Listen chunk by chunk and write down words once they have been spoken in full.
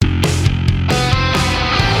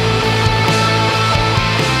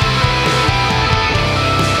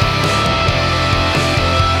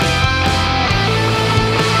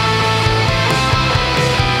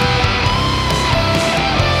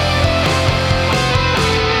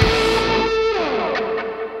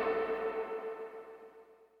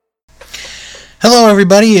Hello,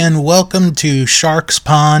 everybody, and welcome to Sharks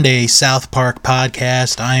Pond, a South Park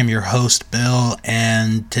podcast. I am your host, Bill,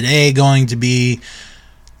 and today going to be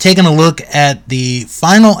taking a look at the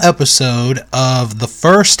final episode of the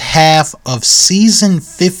first half of Season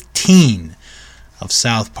 15 of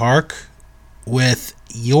South Park with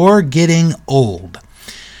You're Getting Old.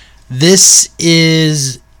 This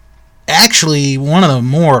is actually one of the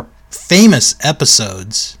more famous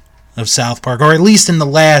episodes of South Park, or at least in the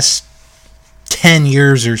last 10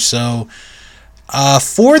 years or so,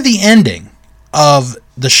 for the ending of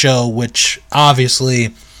the show, which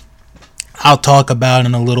obviously I'll talk about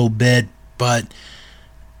in a little bit, but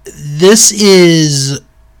this is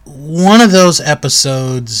one of those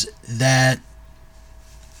episodes that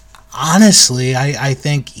honestly I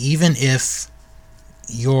think even if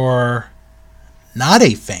you're not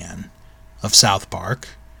a fan of South Park,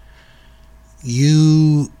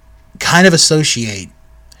 you kind of associate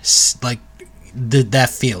like that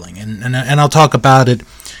feeling, and I'll talk about it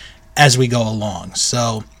as we go along.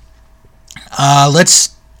 So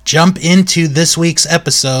let's jump into this week's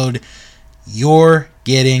episode, You're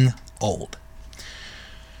Getting Old.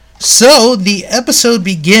 So the episode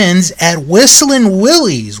begins at Whistlin'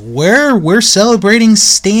 Willie's, where we're celebrating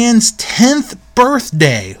Stan's 10th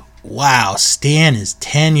birthday. Wow, Stan is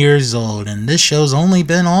 10 years old, and this show's only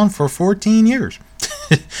been on for 14 years.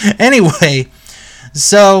 Anyway,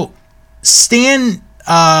 so Stan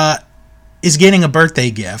is getting a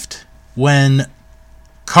birthday gift when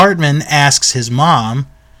Cartman asks his mom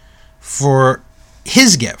for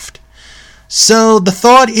his gift. So the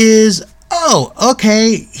thought is, oh,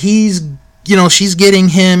 okay, she's getting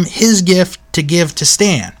him his gift to give to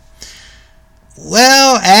Stan.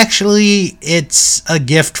 Well, actually, it's a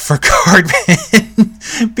gift for Cartman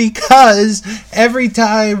because every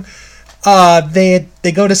time they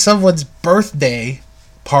go to someone's birthday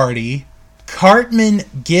party, Cartman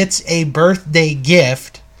gets a birthday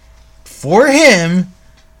gift for him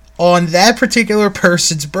on that particular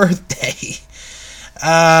person's birthday.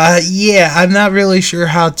 I'm not really sure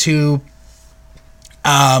how to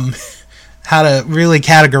really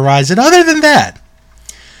categorize it other than that.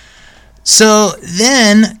 So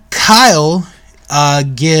then Kyle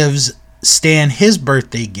gives Stan his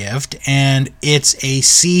birthday gift, and it's a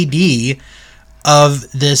CD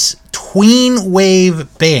of this tween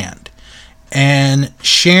wave band. And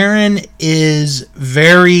Sharon is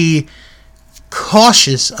very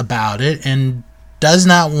cautious about it and does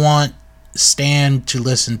not want Stan to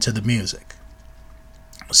listen to the music.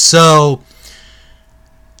 So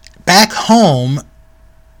back home,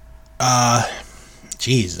 I'm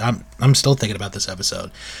still thinking about this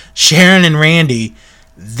episode. Sharon and Randy,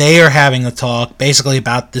 they are having a talk basically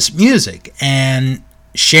about this music, and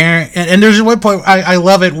Sharon, and there's one point I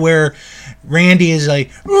love it where Randy is like,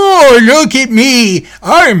 "Oh, look at me!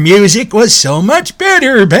 Our music was so much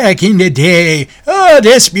better back in the day. Oh,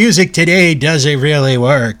 this music today doesn't really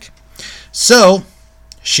work." So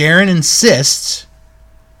Sharon insists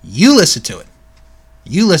you listen to it.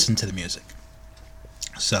 You listen to the music.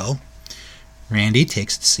 So Randy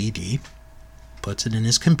takes the CD, puts it in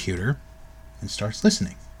his computer, and starts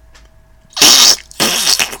listening.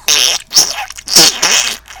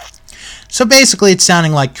 So basically it's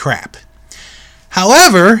sounding like crap.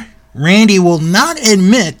 However, Randy will not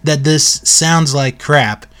admit that this sounds like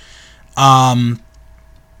crap. And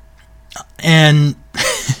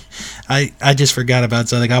I just forgot about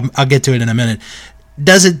something. I'll get to it in a minute.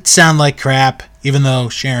 Does it sound like crap, even though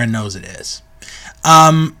Sharon knows it is?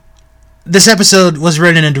 This episode was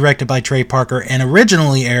written and directed by Trey Parker and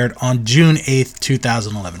originally aired on June 8th,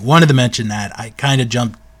 2011. Wanted to mention that. I kind of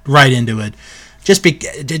jumped right into it just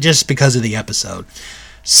because of the episode.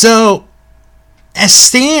 So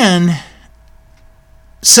then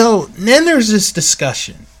there's this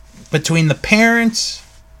discussion between the parents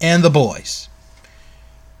and the boys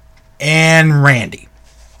and Randy.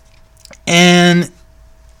 And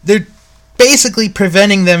they're basically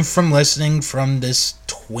preventing them from listening from this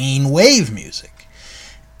tween wave music.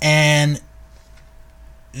 And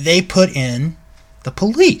they put in the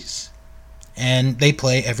Police. And they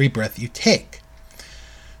play Every Breath You Take.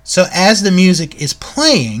 So as the music is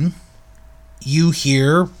playing, you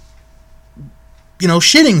hear,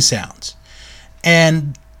 shitting sounds.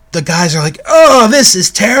 And the guys are like, "Oh, this is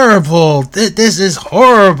terrible. This is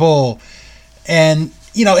horrible." And,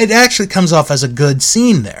 it actually comes off as a good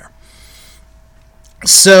scene there.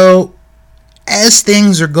 So as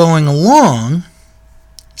things are going along,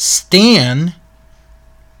 Stan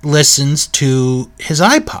listens to his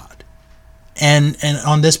iPod. And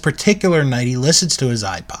on this particular night, he listens to his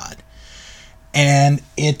iPod. And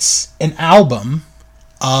it's an album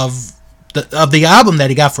of of the album that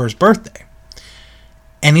he got for his birthday.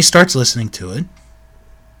 And he starts listening to it,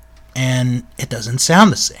 and it doesn't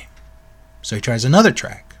sound the same. So he tries another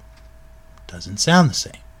track. Doesn't sound the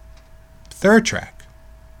same. Third track.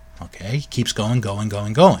 Okay, he keeps going.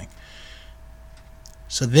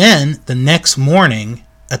 So then, the next morning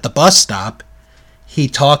at the bus stop, he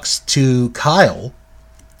talks to Kyle,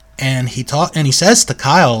 and he says to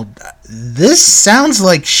Kyle, "This sounds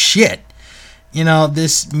like shit.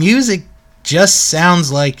 This music just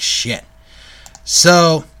sounds like shit."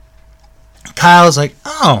 So Kyle's like,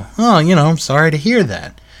 oh, I'm sorry to hear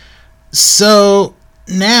that. So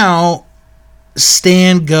now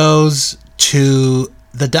Stan goes to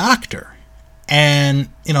the doctor, and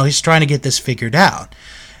he's trying to get this figured out.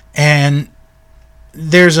 And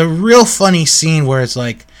there's a real funny scene where it's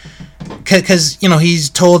like, because he's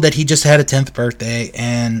told that he just had a 10th birthday,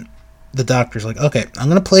 and the doctor's like, okay, I'm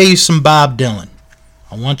gonna play you some Bob Dylan.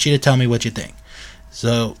 I want you to tell me what you think.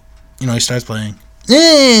 So he starts playing.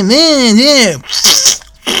 Yeah, man, yeah.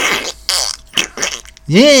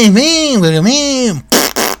 Yeah, man.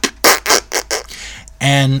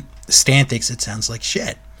 And Stan thinks it sounds like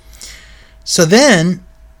shit. So then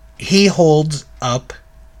he holds up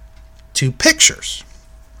 2 pictures.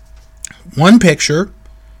 One picture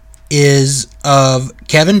is of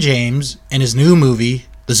Kevin James in his new movie,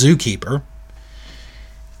 The Zookeeper.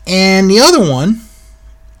 And the other one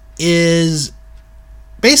is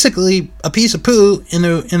basically a piece of poo in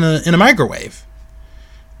a microwave.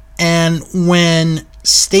 And when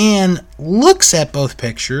Stan looks at both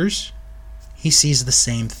pictures, he sees the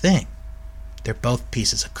same thing. They're both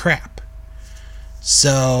pieces of crap.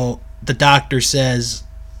 So the doctor says,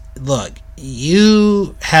 look,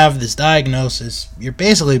 you have this diagnosis. You're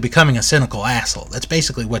basically becoming a cynical asshole. That's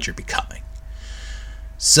basically what you're becoming.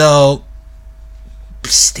 So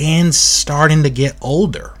Stan's starting to get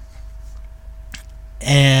older.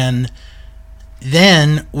 And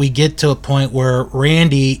then we get to a point where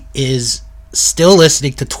Randy is still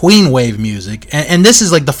listening to tween wave music. And this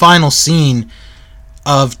is like the final scene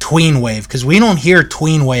of tween wave, because we don't hear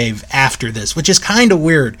tween wave after this, which is kind of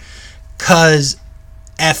weird, because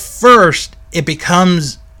at first it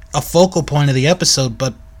becomes a focal point of the episode,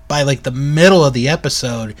 but by like the middle of the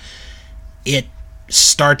episode it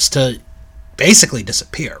starts to basically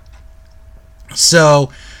disappear.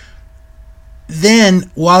 So then,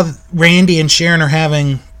 while Randy and Sharon are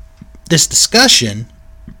having this discussion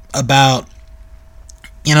about,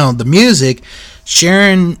 the music,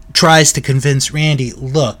 Sharon tries to convince Randy,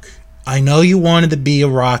 look, I know you wanted to be a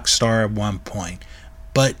rock star at one point,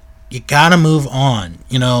 but you gotta move on.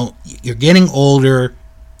 You're getting older.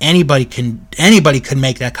 Anybody can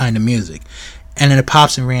make that kind of music. And then it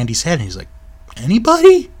pops in Randy's head, and he's like,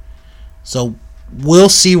 anybody? So we'll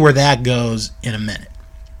see where that goes in a minute.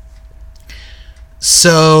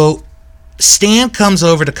 So Stan comes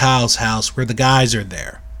over to Kyle's house where the guys are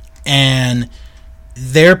there, and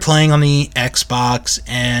they're playing on the Xbox,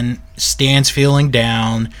 and Stan's feeling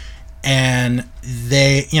down, and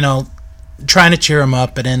they, trying to cheer him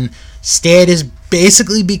up, but then Stan is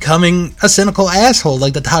basically becoming a cynical asshole,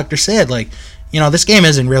 like the doctor said. Like, this game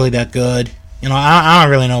isn't really that good. I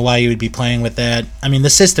don't really know why you would be playing with that. I mean,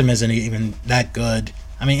 the system isn't even that good.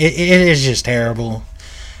 I mean, it is just terrible.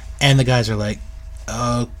 And the guys are like,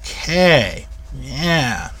 okay,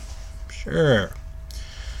 yeah, sure.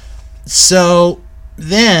 So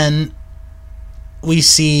then we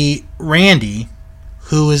see Randy,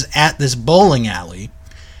 who is at this bowling alley,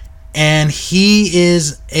 and he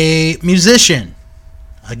is a musician.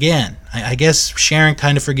 Again, I guess Sharon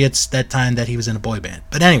kind of forgets that time that he was in a boy band.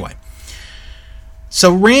 But anyway,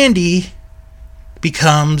 so Randy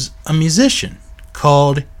becomes a musician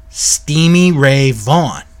called Steamy Ray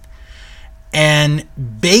Vaughan. And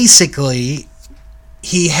basically,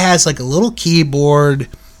 he has like a little keyboard,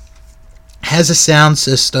 has a sound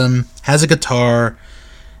system, has a guitar,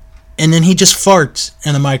 and then he just farts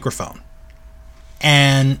in a microphone.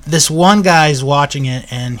 And this one guy's watching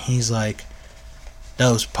it, and he's like,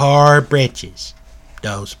 those par britches.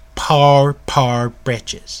 Those par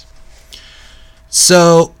britches.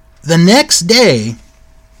 So, the next day,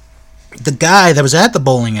 the guy that was at the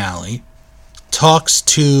bowling alley talks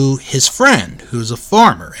to his friend, who's a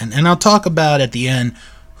farmer. And I'll talk about at the end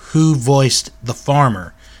who voiced the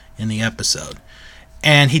farmer in the episode.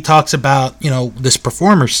 And he talks about, this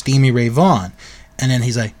performer, Steamy Ray Vaughan. And then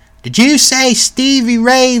he's like, did you say Stevie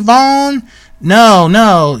Ray Vaughan? No,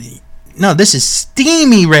 this is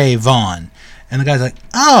Steamy Ray Vaughan. And the guy's like,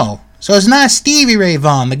 oh, so it's not Stevie Ray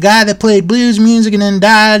Vaughan, the guy that played blues music and then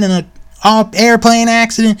died in an airplane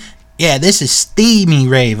accident? Yeah, this is Steamy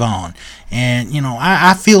Ray Vaughan. And,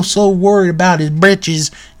 I feel so worried about his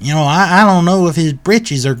britches. I don't know if his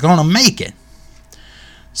britches are going to make it.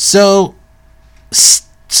 So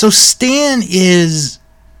Stan is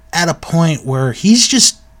at a point where he's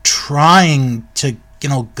just trying to,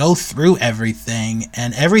 go through everything,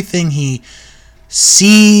 and everything he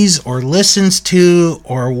sees or listens to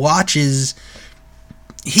or watches,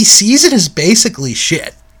 he sees it as basically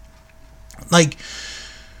shit. Like,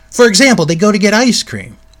 for example, they go to get ice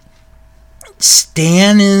cream.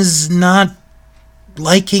 Stan is not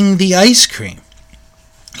liking the ice cream.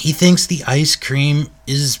 He thinks the ice cream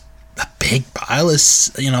is a big pile of,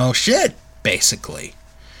 shit, basically.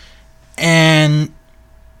 And,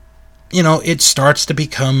 it starts to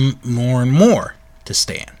become more and more to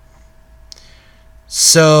Stan.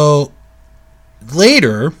 So,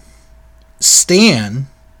 later, Stan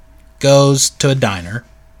goes to a diner.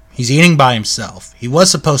 He's eating by himself. He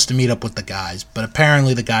was supposed to meet up with the guys, but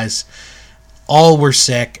apparently the guys all were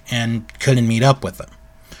sick and couldn't meet up with him.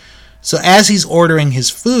 So as he's ordering his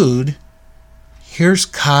food, here's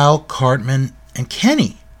Kyle, Cartman, and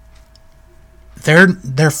Kenny. They're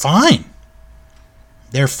fine.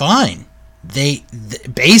 They're fine. They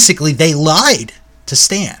basically lied to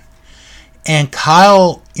Stan. And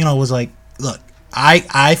Kyle, was like, look,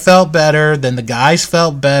 I felt better, then the guys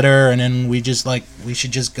felt better, and then we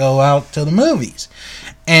should just go out to the movies.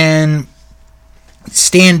 And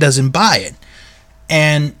Stan doesn't buy it.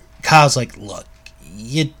 And Kyle's like, look,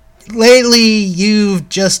 lately you've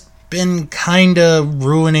just been kind of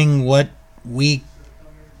ruining what we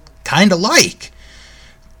kind of like.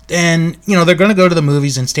 And, they're going to go to the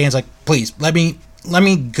movies, and Stan's like, please, let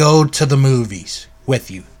me go to the movies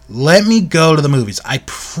with you. Let me go to the movies. I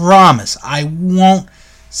promise I won't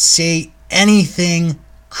say anything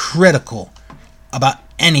critical about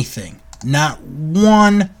anything. Not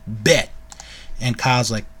one bit. And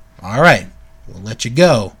Kyle's like, all right, we'll let you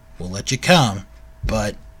go. We'll let you come.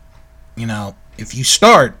 But, if you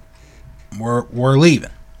start, we're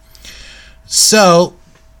leaving. So,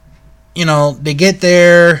 they get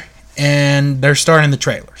there and they're starting the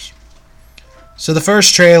trailers. So the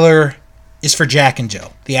first trailer is for Jack and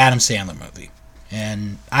Jill, the Adam Sandler movie.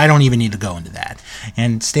 And I don't even need to go into that.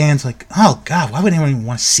 And Stan's like, oh God, why would anyone even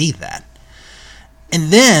want to see that?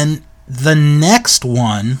 And then the next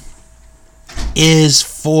one is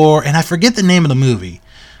for, and I forget the name of the movie,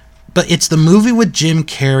 but it's the movie with Jim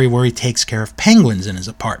Carrey where he takes care of penguins in his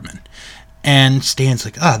apartment. And Stan's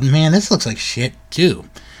like, oh man, this looks like shit too.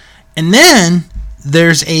 And then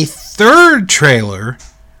there's a third trailer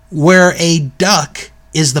where a duck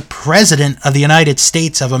is the president of the United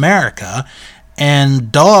States of America,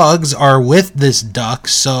 and dogs are with this duck,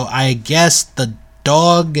 so I guess the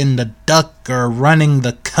dog and the duck are running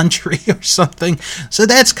the country or something. So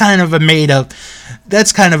that's kind of a made up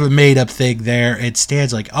thing there. It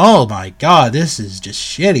stands like, oh my God, this is just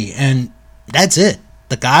shitty. And that's it.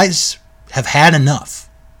 The guys have had enough.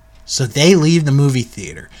 So they leave the movie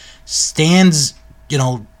theater. Stan's,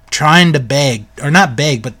 trying to beg, or not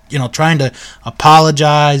beg, but, trying to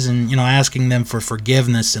apologize and, asking them for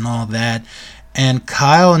forgiveness and all that. And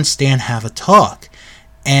Kyle and Stan have a talk.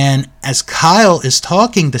 And as Kyle is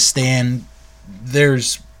talking to Stan,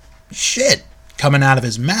 there's shit coming out of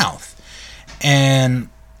his mouth. And,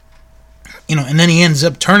 and then he ends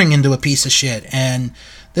up turning into a piece of shit. And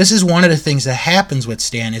this is one of the things that happens with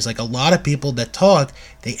Stan, is like a lot of people that talk,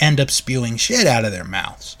 they end up spewing shit out of their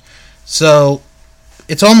mouths. So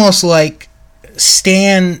it's almost like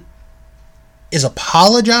Stan is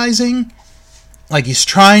apologizing, like he's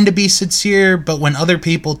trying to be sincere, but when other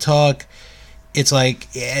people talk, it's like,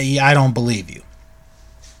 yeah, I don't believe you.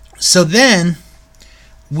 So then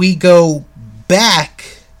we go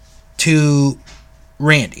back to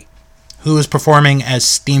Randy, who is performing as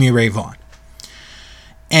Steamy Ray Vaughan.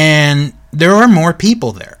 And there are more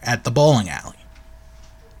people there at the bowling alley.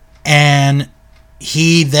 And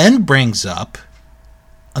he then brings up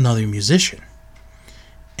another musician.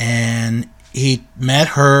 And he met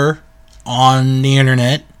her on the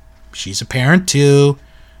internet. She's a parent too,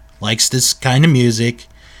 likes this kind of music.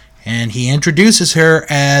 And he introduces her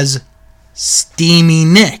as Steamy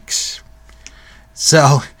Nicks.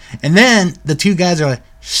 So, and then the two guys are like,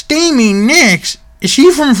 Steamy Nicks? Is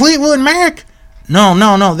she from Fleetwood Mac?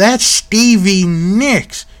 No, that's Stevie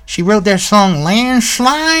Nicks. She wrote that song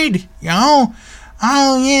Landslide,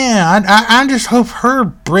 Oh yeah, I just hope her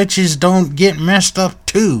britches don't get messed up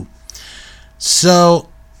too. So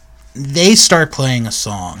they start playing a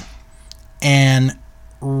song, and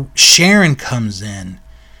Sharon comes in,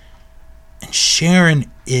 and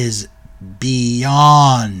Sharon is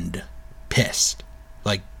beyond pissed.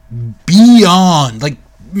 Like, beyond. Like,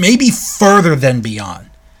 maybe further than beyond.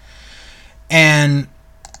 And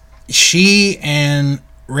she and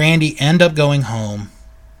Randy end up going home,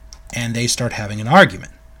 and they start having an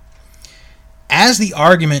argument. As the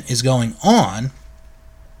argument is going on,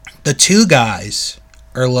 the two guys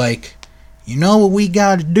are like, you know what we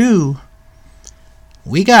gotta do?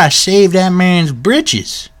 We gotta save that man's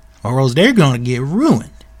britches, or else they're gonna get ruined.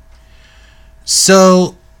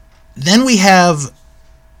 So then we have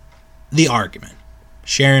the argument,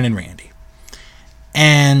 Sharon and Randy.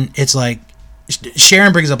 And it's like,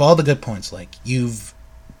 Sharon brings up all the good points, like, you've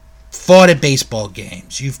fought at baseball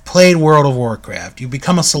games, you've played World of Warcraft, you've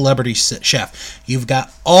become a celebrity chef, you've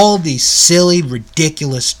got all these silly,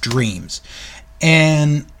 ridiculous dreams.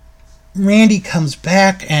 And Randy comes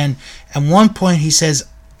back, and at one point he says,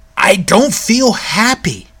 I don't feel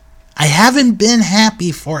happy. I haven't been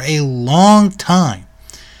happy for a long time.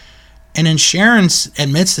 And then Sharon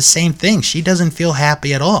admits the same thing. She doesn't feel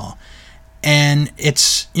happy at all. And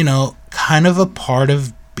it's, kind of a part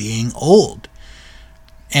of being old.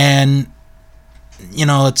 And,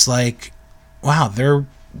 it's like, wow, they're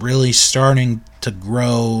really starting to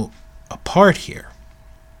grow apart here.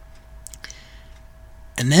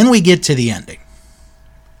 And then we get to the ending.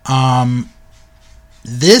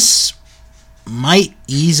 This might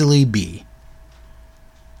easily be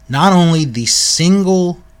not only the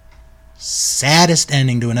single saddest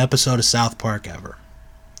ending to an episode of South Park ever,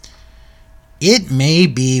 it may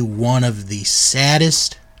be one of the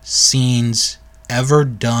saddest scenes ever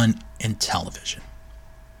done in television.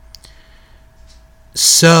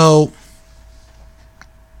 So,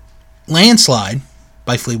 Landslide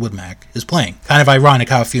by Fleetwood Mac is playing. Kind of ironic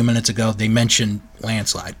how a few minutes ago they mentioned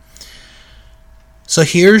Landslide. So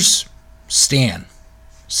here's Stan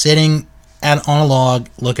sitting on a log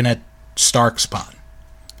looking at Stark's pond.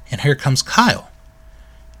 And here comes Kyle.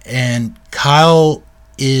 And Kyle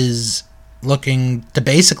is looking to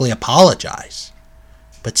basically apologize.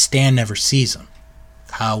 But Stan never sees him.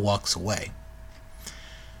 Kyle walks away.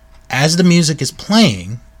 As the music is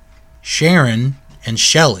playing, Sharon and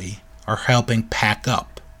Shelley are helping pack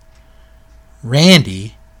up.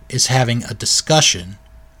 Randy is having a discussion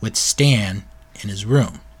with Stan in his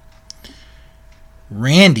room.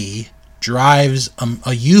 Randy drives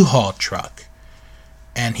a U-Haul truck,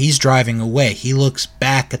 and he's driving away. He looks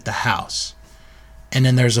back at the house, and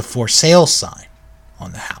then there's a for sale sign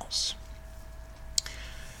on the house.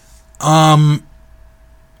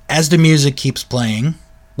 As the music keeps playing,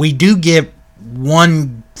 we do get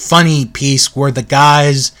one funny piece where the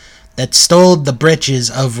guys that stole the britches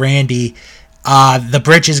of Randy, the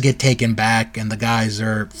britches get taken back, and the guys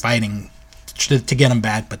are fighting to get them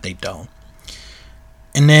back, but they don't.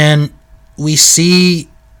 And then we see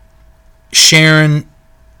Sharon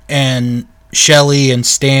and Shelley and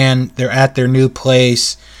Stan, they're at their new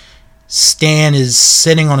place. Stan is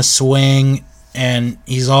sitting on a swing, and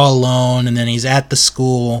he's all alone, and then he's at the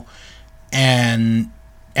school, and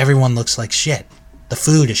everyone looks like shit. The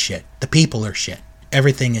food is shit. The people are shit.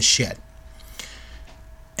 Everything is shit.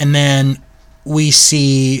 And then we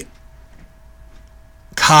see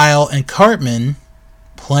Kyle and Cartman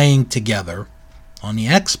playing together on the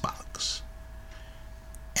Xbox.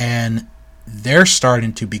 And they're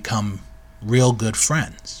starting to become real good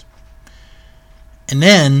friends. And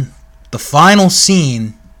then the final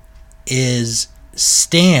scene is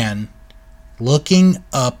Stan looking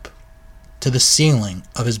up to the ceiling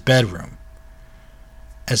of his bedroom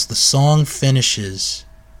as the song finishes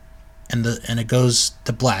and it goes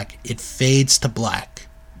to black. It fades to black.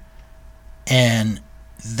 And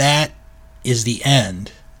that is the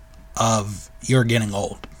end of You're Getting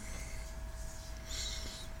Old.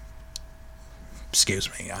 Excuse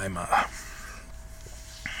me, I'm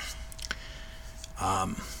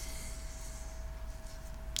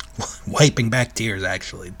wiping back tears,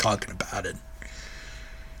 actually, talking about it.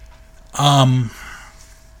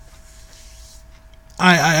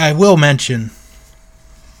 I will mention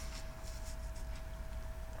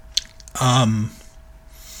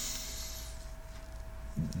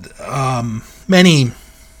many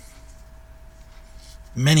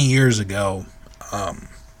years ago,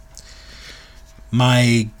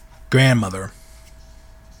 my grandmother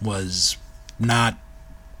was not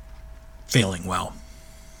feeling well.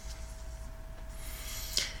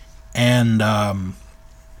 And I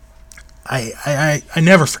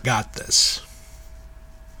never forgot this.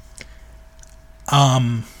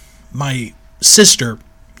 My sister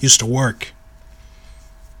used to work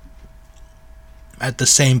at the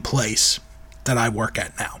same place that I work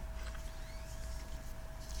at now.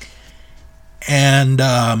 And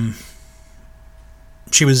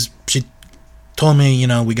she told me,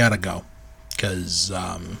 we gotta go. because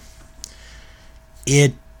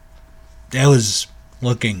it was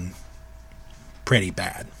looking pretty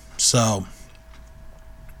bad. So,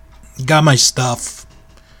 got my stuff,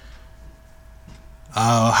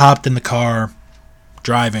 hopped in the car,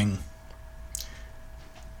 driving,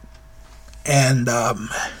 and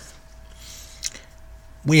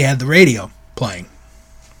we had the radio playing.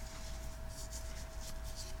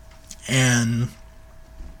 And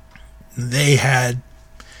they had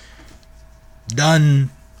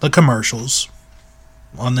done the commercials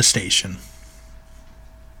on the station.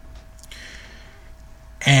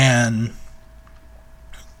 And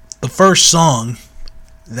the first song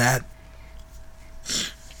that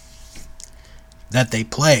they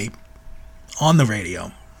played on the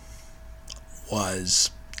radio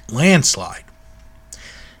was Landslide.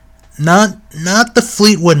 Not the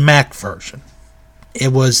Fleetwood Mac version.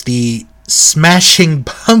 It was the Smashing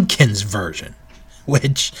Pumpkins version,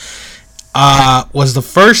 which was the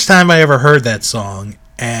first time I ever heard that song,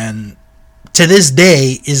 and to this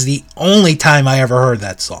day is the only time I ever heard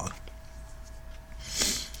that song.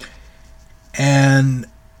 And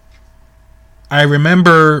I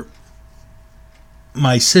remember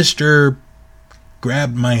my sister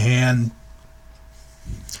grabbed my hand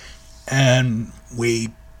and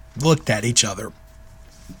we looked at each other.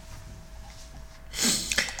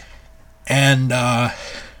 And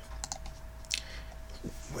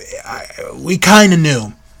we kind of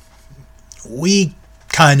knew. We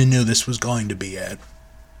kind of knew this was going to be it.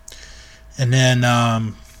 And then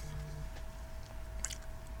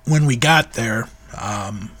when we got there,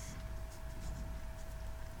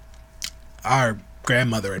 our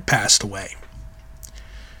grandmother had passed away.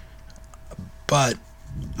 But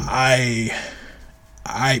I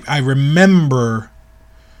remember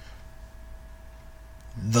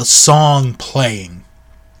the song playing.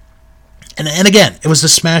 And again, it was the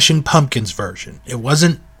Smashing Pumpkins version. It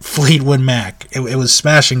wasn't Fleetwood Mac. It was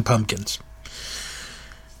Smashing Pumpkins.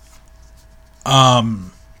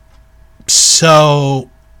 So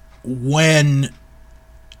when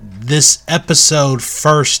this episode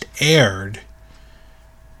first aired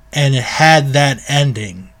and it had that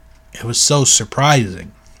ending, it was so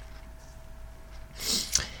surprising.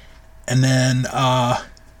 And then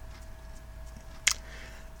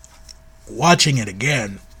watching it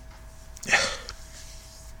again,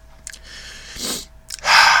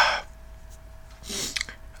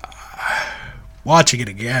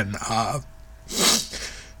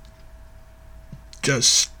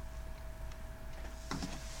 just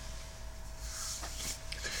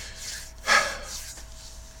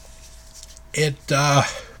it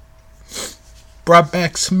brought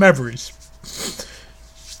back some memories.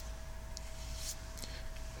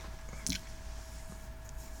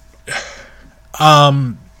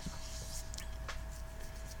 I'm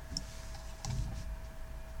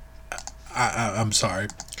sorry.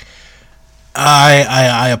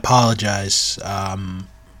 I apologize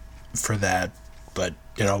for that, but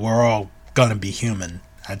we're all gonna be human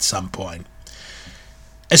at some point.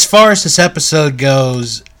 As far as this episode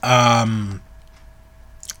goes,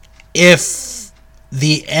 if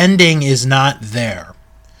the ending is not there,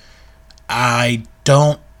 I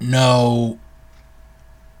don't know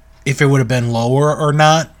if it would have been lower or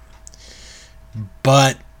not,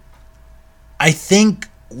 but I think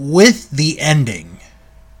with the ending,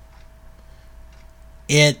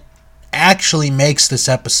 it actually makes this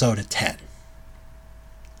episode a 10.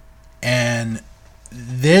 And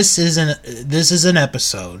this is an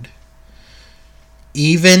episode,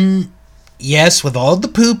 even, yes, with all the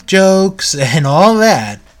poop jokes and all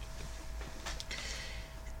that,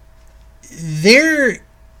 there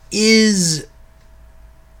is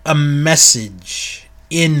a message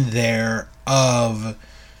in there of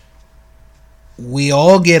we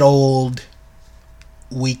all get old,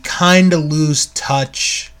 we kind of lose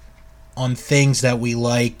touch on things that we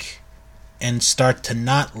like and start to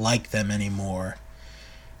not like them anymore.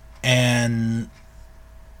 And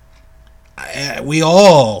we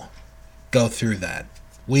all go through that.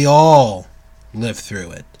 We all live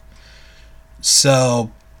through it. So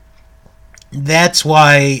that's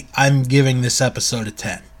why I'm giving this episode a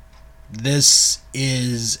 10. This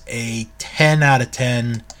is a 10 out of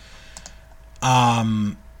 10.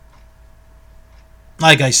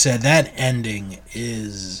 Like I said, that ending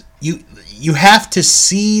is... You have to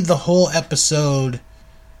see the whole episode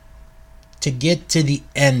to get to the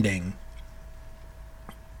ending.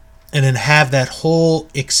 And then have that whole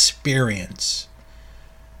experience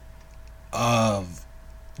of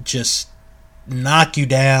just knock you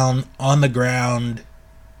down on the ground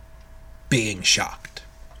being shocked.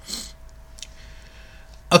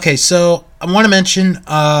 Okay, so I want to mention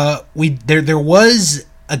there was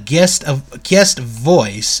a guest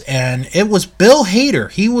voice, and it was Bill Hader.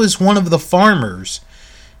 He was one of the farmers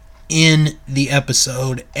in the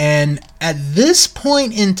episode, and at this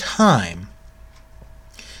point in time,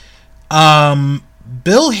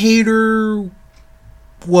 Bill Hader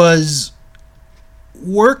was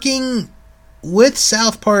working with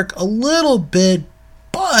South Park a little bit,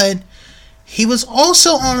 but he was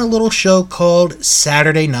also on a little show called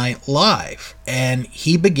Saturday Night Live, and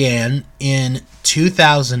he began in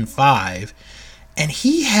 2005, and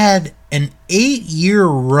he had an 8-year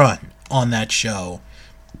run on that show,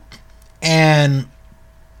 and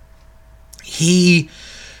he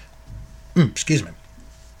ended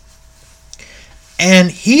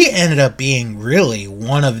up being really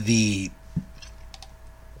one of the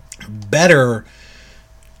better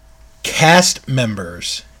cast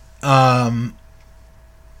members.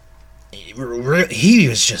 He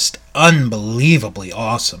was just unbelievably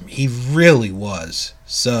awesome. He really was.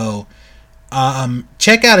 So,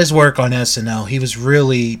 check out his work on SNL. He was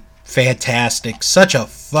really fantastic. Such a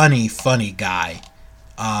funny guy.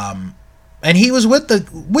 And he was with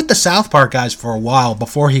the South Park guys for a while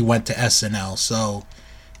before he went to SNL. So,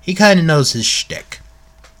 he kind of knows his shtick.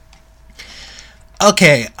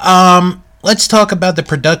 Okay, let's talk about the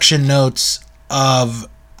production notes of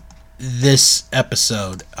this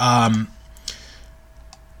episode.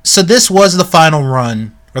 So this was the final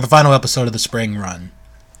run, or the final episode of the spring run.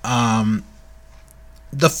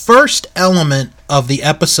 The first element of the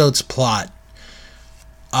episode's plot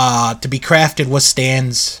to be crafted was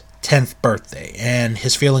Stan's 10th birthday and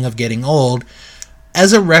his feeling of getting old,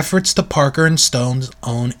 as a reference to Parker and Stone's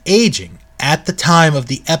own aging. At the time of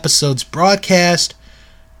the episode's broadcast,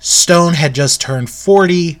 Stone had just turned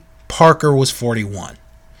 40, Parker was 41.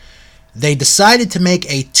 They decided to make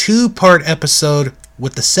a 2-part episode,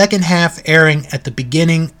 with the second half airing at the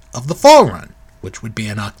beginning of the fall run, which would be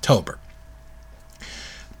in October.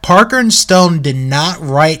 Parker and Stone did not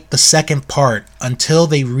write the second part until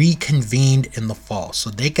they reconvened in the fall, so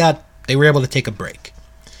they were able to take a break.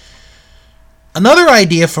 Another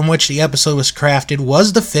idea from which the episode was crafted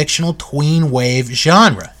was the fictional tween wave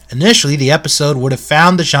genre. Initially, the episode would have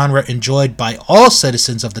found the genre enjoyed by all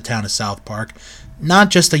citizens of the town of South Park, not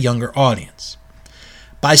just a younger audience.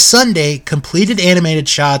 By Sunday, completed animated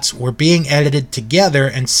shots were being edited together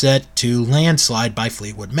and set to Landslide by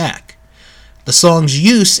Fleetwood Mac. The song's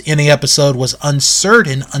use in the episode was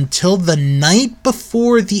uncertain until the night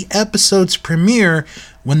before the episode's premiere,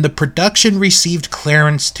 when the production received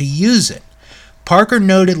clearance to use it. Parker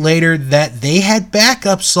noted later that they had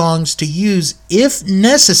backup songs to use if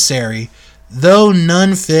necessary, though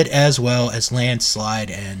none fit as well as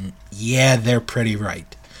Landslide, and yeah, they're pretty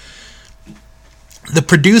right. The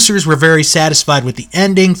producers were very satisfied with the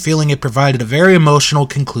ending, feeling it provided a very emotional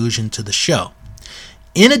conclusion to the show.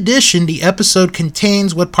 In addition, the episode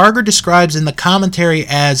contains what Parker describes in the commentary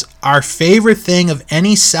as our favorite thing of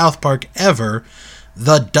any South Park ever,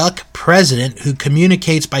 the Duck President who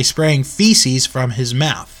communicates by spraying feces from his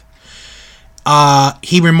mouth.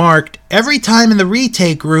 He remarked, every time in the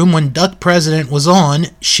retake room when Duck President was on,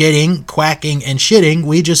 shitting, quacking, and shitting,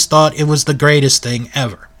 we just thought it was the greatest thing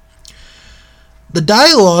ever. The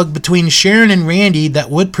dialogue between Sharon and Randy that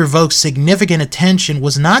would provoke significant attention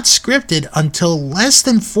was not scripted until less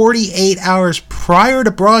than 48 hours prior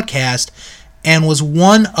to broadcast and was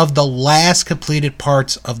one of the last completed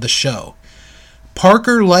parts of the show.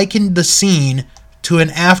 Parker likened the scene to an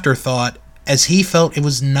afterthought, as he felt it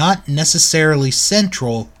was not necessarily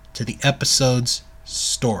central to the episode's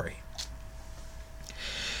story.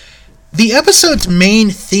 The episode's main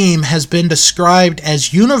theme has been described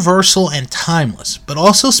as universal and timeless, but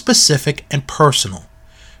also specific and personal.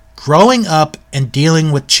 Growing up and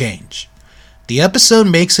dealing with change. The episode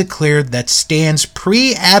makes it clear that Stan's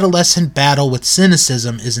pre-adolescent battle with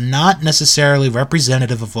cynicism is not necessarily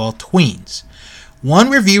representative of all tweens.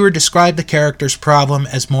 One reviewer described the character's problem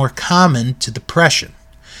as more common to depression.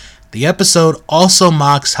 The episode also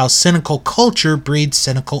mocks how cynical culture breeds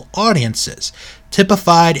cynical audiences,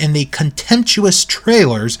 typified in the contemptuous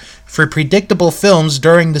trailers for predictable films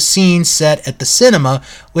during the scenes set at the cinema,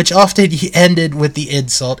 which often ended with the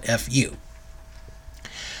insult F you.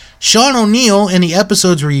 Sean O'Neill, in the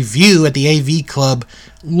episode's review at the AV Club,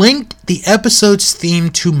 linked the episode's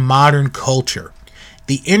theme to modern culture.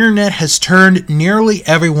 The internet has turned nearly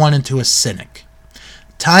everyone into a cynic.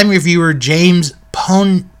 Time reviewer James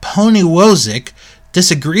Ponywozik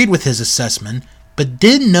disagreed with his assessment, but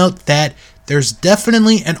did note that there's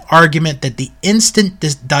definitely an argument that the instant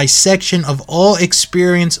dissection of all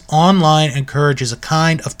experience online encourages a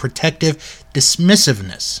kind of protective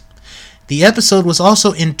dismissiveness. The episode was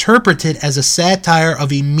also interpreted as a satire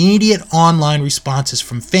of immediate online responses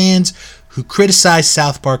from fans who criticized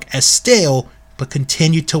South Park as stale but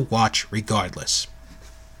continued to watch regardless.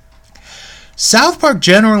 South Park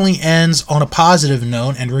generally ends on a positive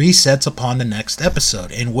note and resets upon the next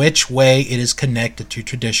episode, in which way it is connected to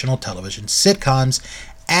traditional television sitcoms,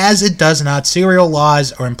 as it does not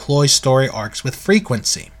serialize or employ story arcs with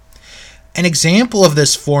frequency. An example of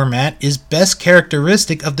this format is best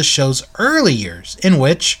characteristic of the show's early years, in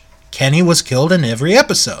which Kenny was killed in every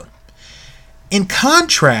episode. In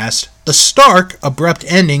contrast, the stark, abrupt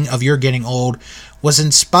ending of You're Getting Old was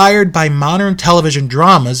inspired by modern television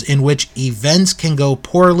dramas in which events can go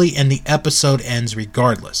poorly and the episode ends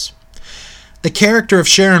regardless. The character of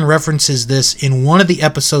Sharon references this in one of the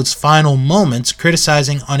episode's final moments,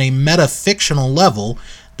 criticizing on a meta-fictional level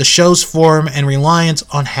the show's form and reliance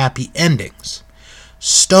on happy endings.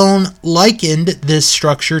 Stone likened this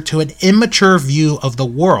structure to an immature view of the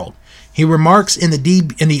world. He remarks in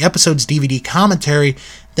the episode's DVD commentary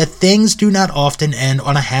that things do not often end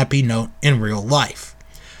on a happy note in real life.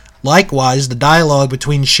 Likewise, the dialogue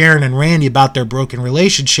between Sharon and Randy about their broken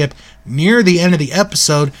relationship near the end of the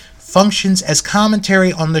episode functions as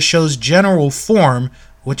commentary on the show's general form,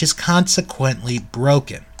 which is consequently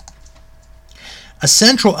broken. A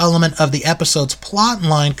central element of the episode's plot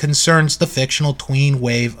line concerns the fictional tween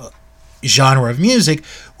wave genre of music,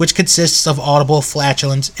 which consists of audible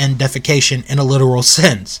flatulence and defecation in a literal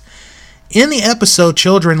sense. In the episode,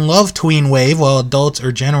 children love tween wave while adults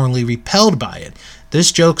are generally repelled by it.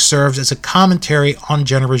 This joke serves as a commentary on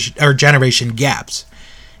generation gaps.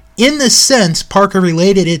 In this sense, Parker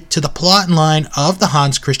related it to the plot line of the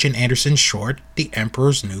Hans Christian Andersen short, The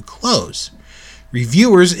Emperor's New Clothes.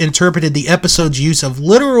 Reviewers interpreted the episode's use of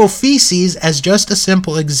literal feces as just a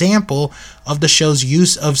simple example of the show's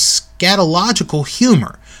use of scatological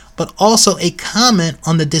humor, but also a comment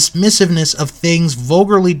on the dismissiveness of things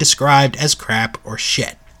vulgarly described as crap or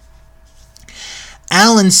shit.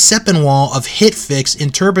 Alan Sepinwall of HitFix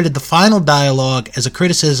interpreted the final dialogue as a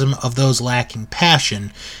criticism of those lacking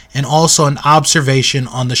passion, and also an observation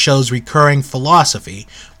on the show's recurring philosophy,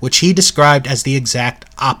 which he described as the exact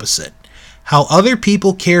opposite. How other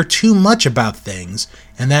people care too much about things,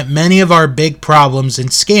 and that many of our big problems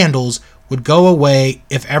and scandals would go away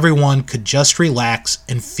if everyone could just relax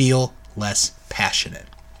and feel less passionate.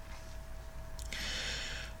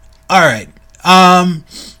 Alright,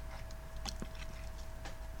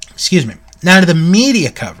 excuse me. Now to the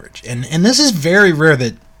media coverage, and this is very rare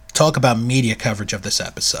to talk about media coverage of this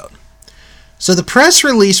episode. So the press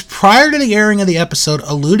release prior to the airing of the episode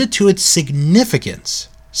alluded to its significance,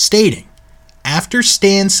 stating, after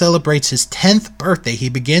Stan celebrates his 10th birthday, he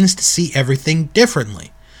begins to see everything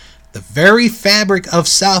differently. The very fabric of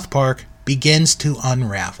South Park begins to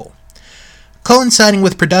unravel. Coinciding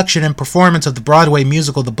with production and performance of the Broadway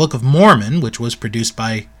musical The Book of Mormon, which was produced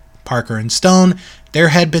by Parker and Stone, there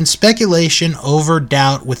had been speculation over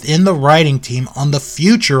doubt within the writing team on the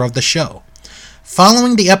future of the show.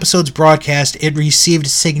 Following the episode's broadcast, it received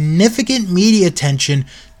significant media attention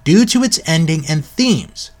due to its ending and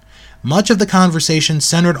themes. Much of the conversation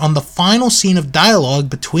centered on the final scene of dialogue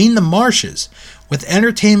between the Marshes, with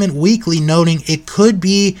Entertainment Weekly noting it could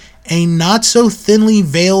be a not-so-thinly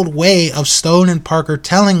veiled way of Stone and Parker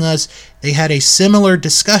telling us they had a similar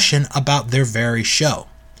discussion about their very show.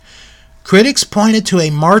 Critics pointed to a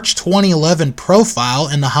March 2011 profile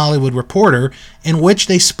in The Hollywood Reporter in which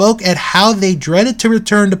they spoke at how they dreaded to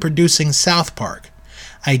return to producing South Park.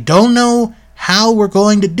 I don't know how we're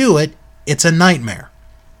going to do it, it's a nightmare.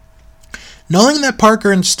 Knowing that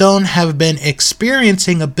Parker and Stone have been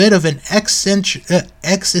experiencing a bit of an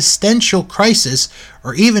existential crisis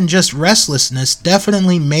or even just restlessness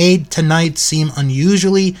definitely made tonight seem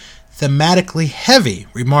unusually thematically heavy,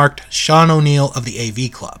 remarked Sean O'Neill of the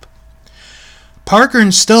AV Club. Parker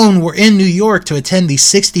and Stone were in New York to attend the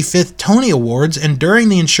 65th Tony Awards, and during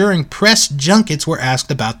the ensuing press junkets were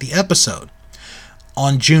asked about the episode.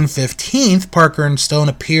 On June 15th, Parker and Stone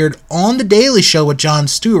appeared on The Daily Show with Jon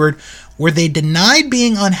Stewart, where they denied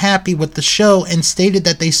being unhappy with the show and stated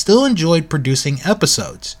that they still enjoyed producing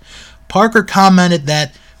episodes. Parker commented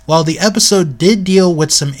that while the episode did deal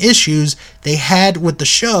with some issues they had with the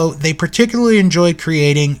show, they particularly enjoyed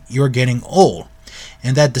creating You're Getting Old,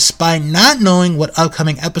 and that despite not knowing what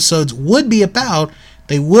upcoming episodes would be about,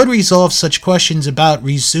 they would resolve such questions about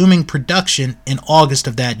resuming production in August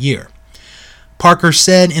of that year. Parker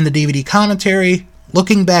said in the DVD commentary,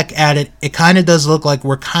 looking back at it, it kind of does look like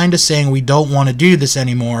we're kind of saying we don't want to do this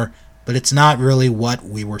anymore, but it's not really what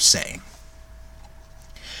we were saying.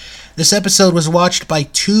 This episode was watched by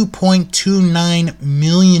 2.29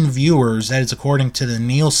 million viewers, that is according to the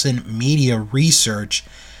Nielsen Media Research,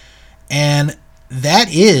 and that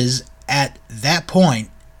is, at that point,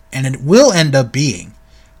 and it will end up being,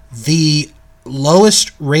 the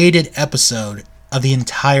lowest rated episode of the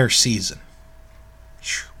entire season.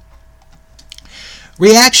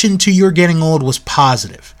 Reaction to You're Getting Old was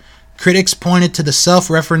positive. Critics pointed to the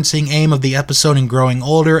self-referencing aim of the episode in growing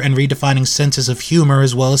older and redefining senses of humor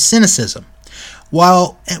as well as cynicism.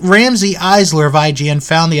 While Ramsey Eisler of IGN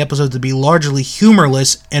found the episode to be largely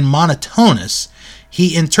humorless and monotonous,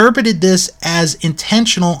 he interpreted this as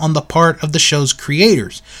intentional on the part of the show's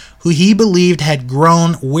creators, who he believed had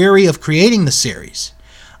grown weary of creating the series.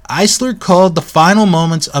 Eisler called the final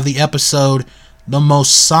moments of the episode the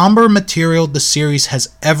most somber material the series has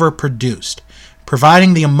ever produced,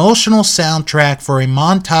 providing the emotional soundtrack for a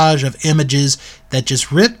montage of images that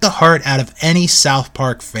just ripped the heart out of any South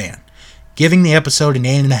Park fan, giving the episode an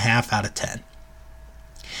 8.5 out of 10.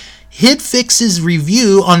 HitFix's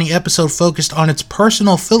review on the episode focused on its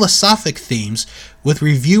personal philosophic themes, with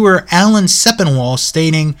reviewer Alan Sepinwall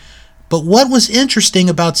stating, "But what was interesting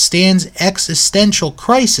about Stan's existential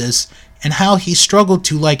crisis and how he struggled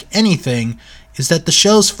to like anything is that the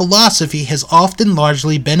show's philosophy has often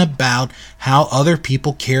largely been about how other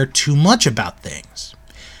people care too much about things.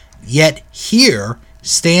 Yet here,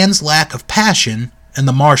 Stan's lack of passion and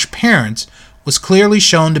the Marsh parents was clearly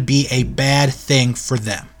shown to be a bad thing for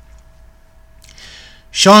them."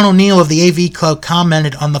 Sean O'Neill of the AV Club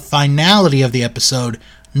commented on the finality of the episode,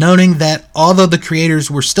 noting that although the creators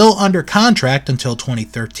were still under contract until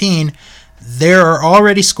 2013, there are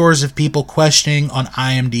already scores of people questioning on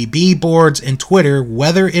IMDb boards and Twitter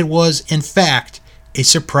whether it was, in fact, a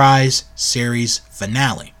surprise series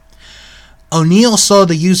finale. O'Neill saw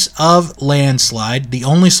the use of Landslide, the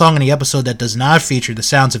only song in the episode that does not feature the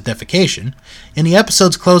sounds of defecation, in the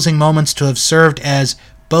episode's closing moments to have served as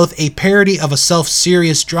both a parody of a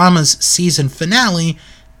self-serious drama's season finale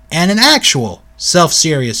and an actual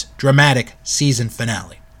self-serious dramatic season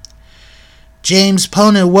finale. James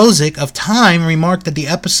Poniewozik of Time remarked that the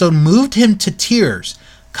episode moved him to tears,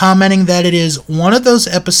 commenting that it is one of those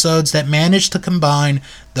episodes that managed to combine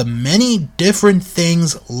the many different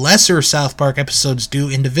things lesser South Park episodes do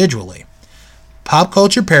individually: pop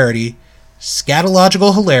culture parody,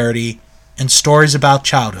 scatological hilarity, and stories about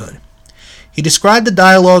childhood. He described the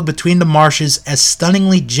dialogue between the Marshes as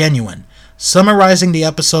stunningly genuine, summarizing the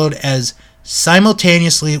episode as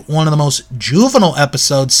simultaneously one of the most juvenile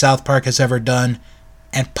episodes South Park has ever done,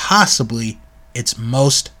 and possibly its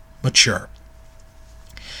most mature.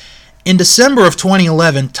 In December of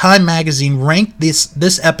 2011, Time magazine ranked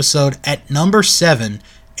this episode at number 7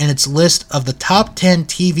 in its list of the top 10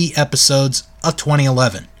 TV episodes of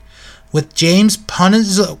 2011, with James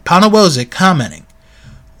Poniewozik commenting,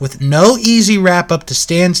 "With no easy wrap-up to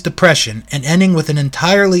Stan's depression and ending with an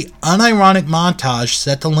entirely unironic montage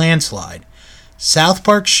set to Landslide, South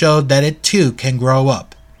Park showed that it too can grow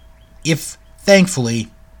up, if, thankfully,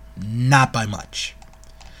 not by much."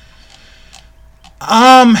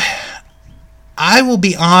 I will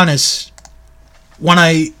be honest, when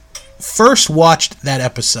I first watched that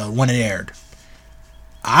episode, when it aired,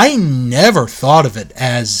 I never thought of it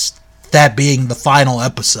as that being the final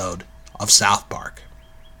episode of South Park.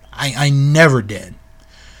 I never did.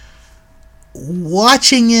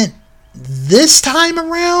 Watching it this time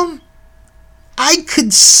around, I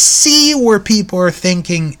could see where people are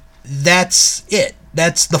thinking that's it.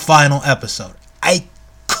 That's the final episode. I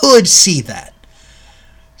could see that.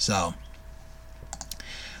 So,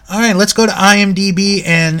 alright, let's go to IMDb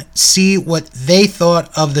and see what they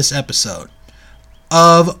thought of this episode.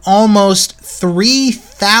 Of almost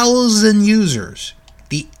 3,000 users,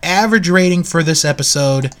 the average rating for this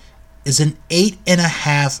episode is an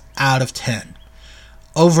 8.5 out of 10.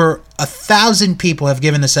 Over 1,000 people have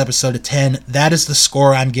given this episode a 10. That is the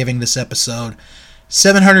score I'm giving this episode.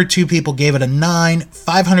 702 people gave it a 9,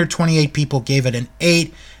 528 people gave it an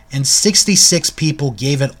 8, and 66 people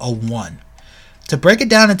gave it a 1. To break it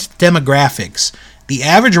down into demographics, the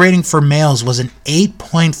average rating for males was an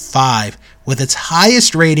 8.5, with its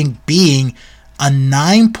highest rating being a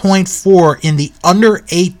 9.4 in the under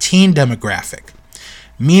 18 demographic.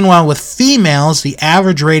 Meanwhile, with females, the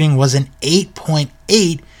average rating was an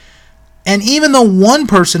 8.8, and even though one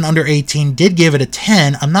person under 18 did give it a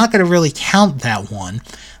 10, I'm not going to really count that one.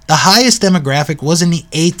 The highest demographic was in the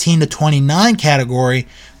 18 to 29 category,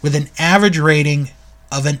 with an average rating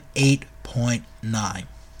of an 8.9.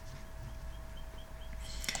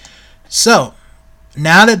 So,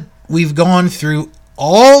 now that we've gone through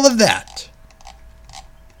all of that,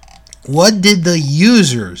 what did the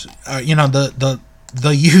users, the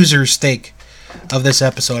users think of this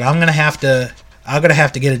episode? I'm gonna have to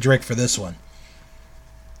get a drink for this one.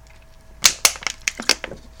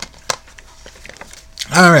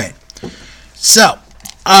 All right, so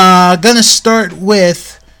gonna start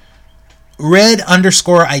with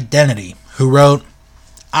Red_Identity, who wrote,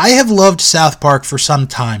 "I have loved South Park for some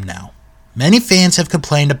time now. Many fans have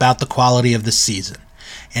complained about the quality of the season,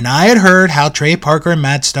 and I had heard how Trey Parker and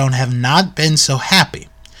Matt Stone have not been so happy.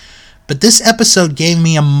 But this episode gave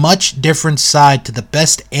me a much different side to the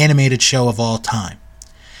best animated show of all time.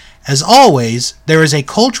 As always, there is a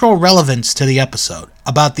cultural relevance to the episode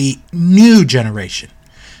about the new generation,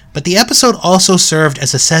 but the episode also served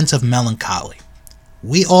as a sense of melancholy.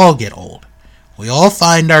 We all get old. We all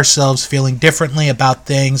find ourselves feeling differently about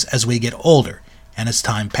things as we get older and as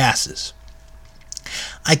time passes.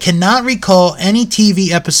 I cannot recall any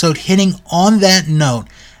TV episode hitting on that note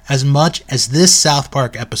as much as this South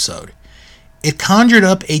Park episode. It conjured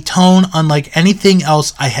up a tone unlike anything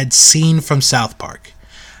else I had seen from South Park.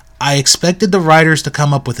 I expected the writers to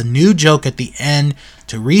come up with a new joke at the end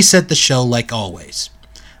to reset the show like always.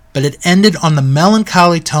 But it ended on the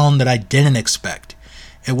melancholy tone that I didn't expect.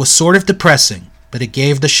 It was sort of depressing, but it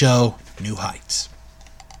gave the show new heights."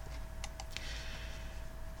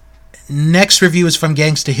 Next review is from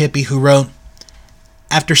Gangsta Hippie, who wrote,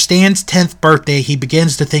 "After Stan's 10th birthday, he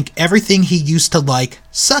begins to think everything he used to like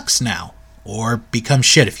sucks now, or becomes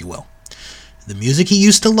shit, if you will. The music he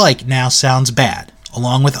used to like now sounds bad,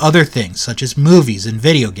 along with other things such as movies and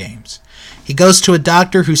video games. He goes to a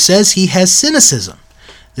doctor who says he has cynicism.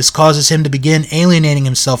 This causes him to begin alienating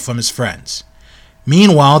himself from his friends.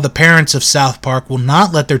 Meanwhile, the parents of South Park will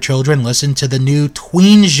not let their children listen to the new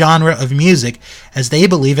tween genre of music as they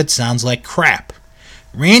believe it sounds like crap.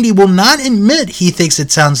 Randy will not admit he thinks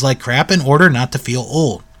it sounds like crap in order not to feel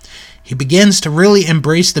old. He begins to really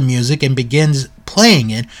embrace the music and begins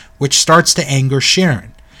playing it, which starts to anger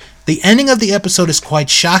Sharon. The ending of the episode is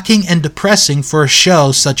quite shocking and depressing for a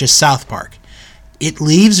show such as South Park. It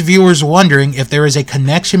leaves viewers wondering if there is a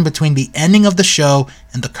connection between the ending of the show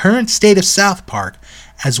and the current state of South Park,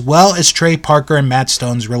 as well as Trey Parker and Matt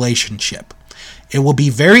Stone's relationship. It will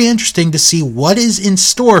be very interesting to see what is in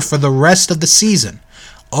store for the rest of the season.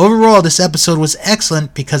 Overall, this episode was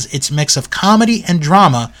excellent because its mix of comedy and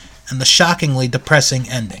drama and the shockingly depressing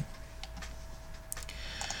ending."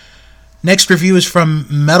 Next review is from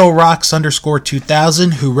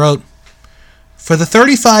MetalRocks_2000, who wrote, "For the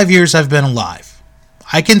 35 years I've been alive,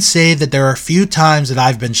 I can say that there are a few times that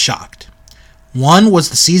I've been shocked. One was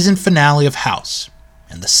the season finale of House,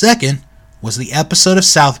 and the second was the episode of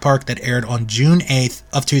South Park that aired on June 8th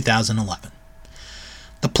of 2011.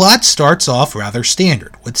 The plot starts off rather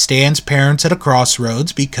standard, with Stan's parents at a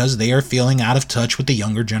crossroads because they are feeling out of touch with the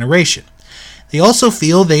younger generation. They also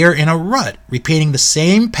feel they are in a rut, repeating the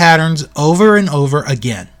same patterns over and over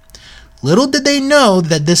again. Little did they know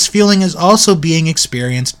that this feeling is also being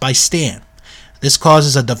experienced by Stan. This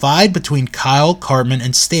causes a divide between Kyle, Cartman,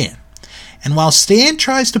 and Stan. And while Stan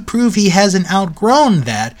tries to prove he hasn't outgrown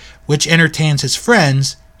that, which entertains his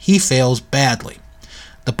friends, he fails badly.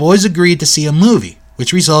 The boys agreed to see a movie,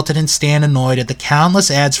 which resulted in Stan annoyed at the countless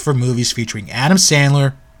ads for movies featuring Adam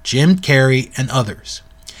Sandler, Jim Carrey, and others.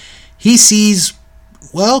 He sees,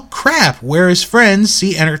 well, crap, where his friends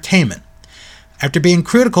see entertainment. After being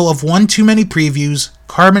critical of one too many previews,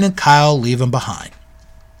 Cartman and Kyle leave him behind.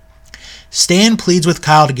 Stan pleads with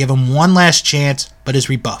Kyle to give him one last chance, but is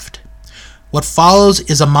rebuffed. What follows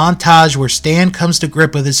is a montage where Stan comes to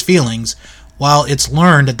grip with his feelings, while it's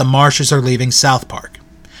learned that the Marshes are leaving South Park.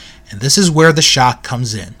 And this is where the shock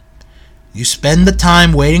comes in. You spend the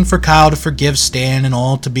time waiting for Kyle to forgive Stan and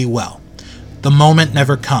all to be well. The moment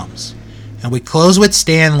never comes. And we close with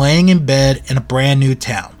Stan laying in bed in a brand new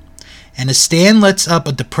town. And as Stan lets up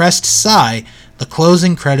a depressed sigh, the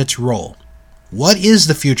closing credits roll. What is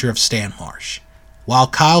the future of Stan Marsh? While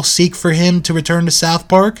Kyle seeks for him to return to South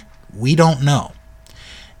Park, we don't know.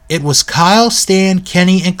 It was Kyle, Stan,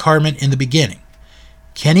 Kenny, and Cartman in the beginning.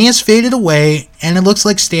 Kenny has faded away, and it looks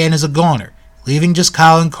like Stan is a goner, leaving just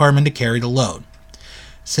Kyle and Cartman to carry the load.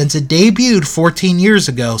 Since it debuted 14 years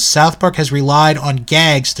ago, South Park has relied on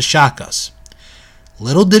gags to shock us.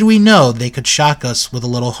 Little did we know they could shock us with a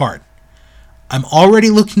little heart. I'm already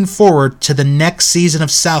looking forward to the next season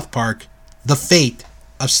of South Park, The Fate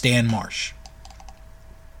of Stan Marsh."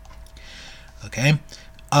 Okay.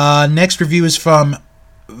 Next review is from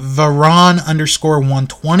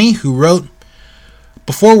Varon_120, who wrote,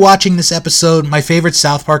 Before watching this episode, my favorite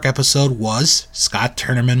South Park episode was Scott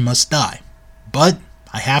Turnerman Must Die. But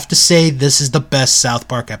I have to say this is the best South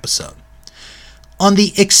Park episode. On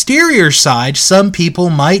the exterior side, some people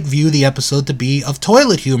might view the episode to be of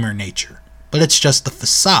toilet humor nature, but it's just the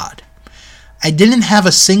facade. I didn't have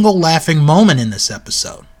a single laughing moment in this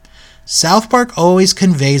episode. South Park always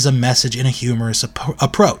conveys a message in a humorous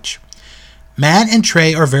approach. Matt and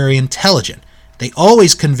Trey are very intelligent. They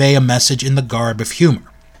always convey a message in the garb of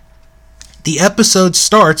humor. The episode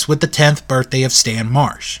starts with the 10th birthday of Stan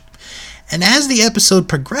Marsh. And as the episode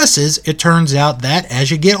progresses, it turns out that as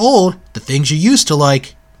you get old, the things you used to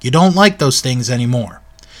like, you don't like those things anymore.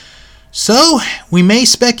 So, we may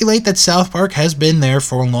speculate that South Park has been there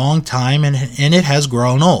for a long time and it has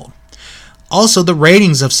grown old. Also, the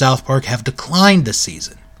ratings of South Park have declined this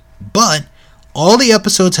season. But all the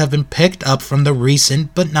episodes have been picked up from the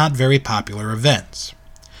recent but not very popular events.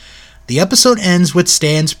 The episode ends with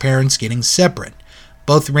Stan's parents getting separate.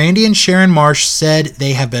 Both Randy and Sharon Marsh said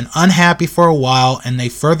they have been unhappy for a while, and they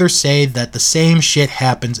further say that the same shit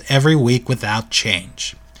happens every week without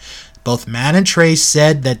change. Both Matt and Trey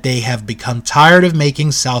said that they have become tired of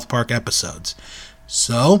making South Park episodes.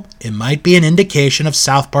 So, it might be an indication of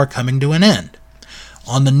South Park coming to an end.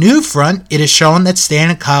 On the new front, it is shown that Stan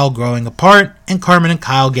and Kyle growing apart, and Carmen and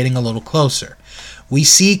Kyle getting a little closer. We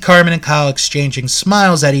see Carmen and Kyle exchanging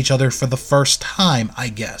smiles at each other for the first time, I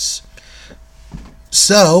guess.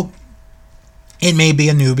 So, it may be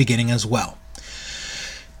a new beginning as well.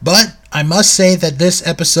 But I must say that this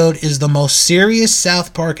episode is the most serious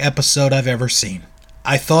South Park episode I've ever seen.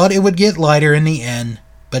 I thought it would get lighter in the end,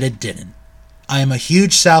 but it didn't. I am a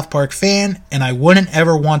huge South Park fan, and I wouldn't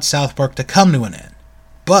ever want South Park to come to an end.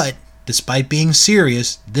 But, despite being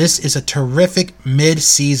serious, this is a terrific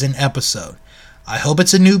mid-season episode. I hope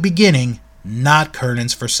it's a new beginning, not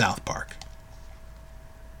curtains for South Park.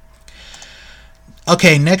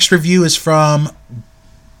 Okay, next review is from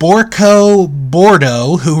Borco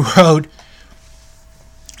Bordeaux, who wrote,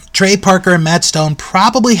 Trey Parker and Matt Stone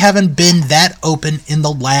probably haven't been that open in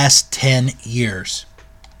the last 10 years.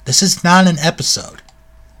 This is not an episode.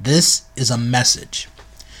 This is a message.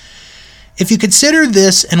 If you consider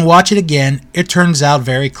this and watch it again, it turns out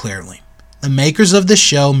very clearly. The makers of the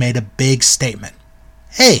show made a big statement.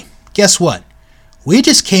 Hey, guess what? We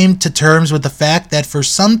just came to terms with the fact that for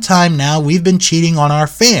some time now we've been cheating on our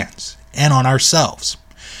fans and on ourselves.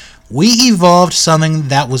 We evolved something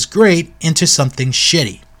that was great into something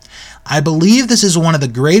shitty. I believe this is one of the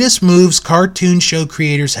greatest moves cartoon show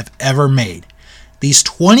creators have ever made. These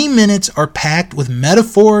 20 minutes are packed with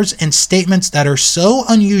metaphors and statements that are so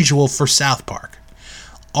unusual for South Park.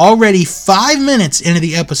 Already 5 minutes into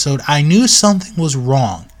the episode, I knew something was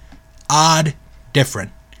wrong. Odd,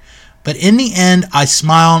 different. But in the end, I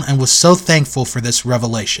smiled and was so thankful for this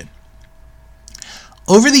revelation.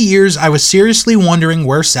 Over the years, I was seriously wondering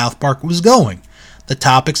where South Park was going. The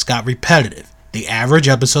topics got repetitive. The average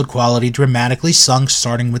episode quality dramatically sunk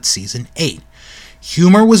starting with season 8.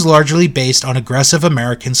 Humor was largely based on aggressive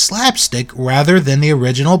American slapstick rather than the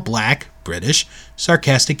original black, British,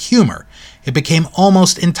 sarcastic humor. It became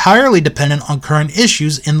almost entirely dependent on current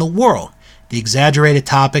issues in the world. The exaggerated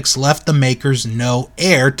topics left the makers no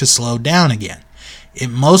air to slow down again.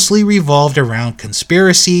 It mostly revolved around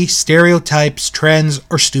conspiracy, stereotypes, trends,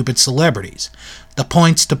 or stupid celebrities. The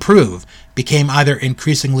points to prove became either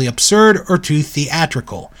increasingly absurd or too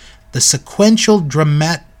theatrical. The sequential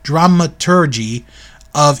dramaturgy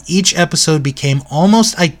of each episode became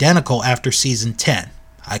almost identical after season 10.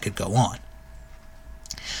 I could go on.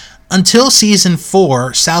 Until season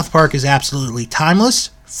 4, South Park is absolutely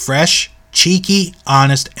timeless, fresh, cheeky,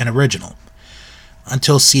 honest, and original.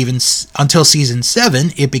 Until season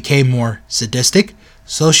 7, it became more sadistic,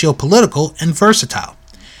 socio-political, and versatile.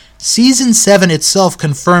 Season 7 itself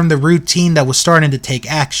confirmed the routine that was starting to take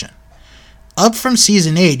action. Up from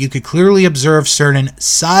season 8, you could clearly observe certain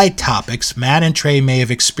side topics Matt and Trey may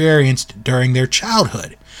have experienced during their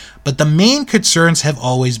childhood, but the main concerns have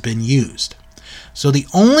always been used. So the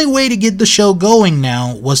only way to get the show going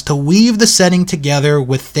now was to weave the setting together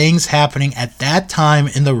with things happening at that time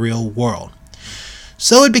in the real world.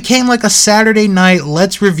 So it became like a Saturday night,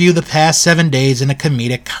 let's review the past 7 days in a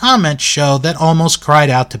comedic comment show that almost cried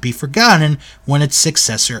out to be forgotten when its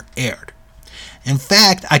successor aired. In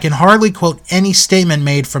fact, I can hardly quote any statement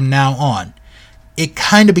made from now on. It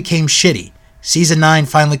kinda became shitty. Season 9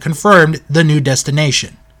 finally confirmed the new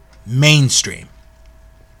destination. Mainstream.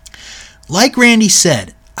 Like Randy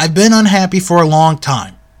said, I've been unhappy for a long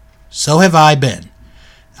time. So have I been.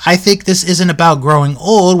 I think this isn't about growing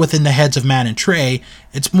old within the heads of Matt and Trey.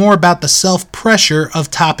 It's more about the self-pressure of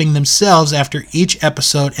topping themselves after each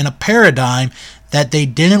episode in a paradigm that they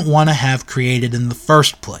didn't want to have created in the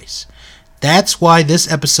first place. That's why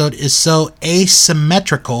this episode is so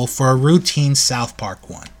asymmetrical for a routine South Park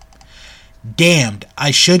one. Damned, I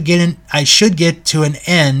should get to an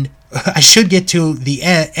end with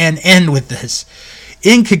this.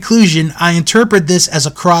 In conclusion, I interpret this as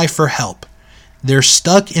a cry for help. They're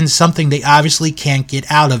stuck in something they obviously can't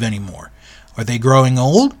get out of anymore. Are they growing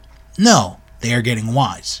old? No, they are getting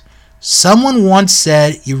wise. Someone once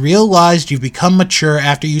said you realized you've become mature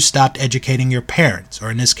after you stopped educating your parents, or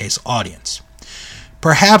in this case, audience.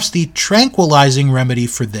 Perhaps the tranquilizing remedy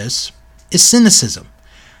for this is cynicism.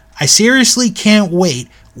 I seriously can't wait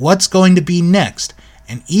what's going to be next,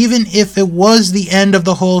 and even if it was the end of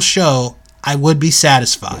the whole show, I would be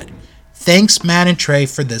satisfied. Thanks, Matt and Trey,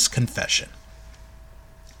 for this confession.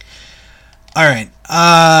 Alright,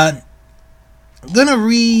 I'm going to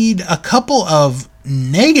read a couple of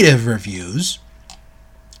negative reviews.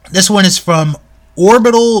 This one is from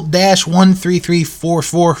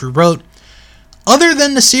Orbital-13344, who wrote, other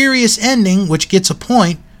than the serious ending, which gets a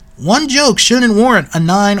point, one joke shouldn't warrant a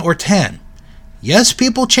 9 or 10. Yes,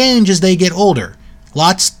 people change as they get older.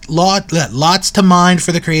 Lots to mind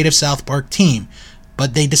for the creative South Park team,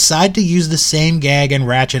 but they decide to use the same gag and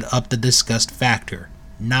ratchet up the disgust factor.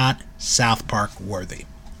 Not South Park worthy.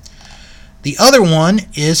 The other one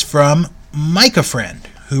is from Micah Friend,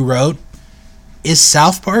 who wrote, is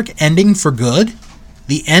South Park ending for good?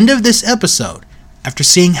 The end of this episode, after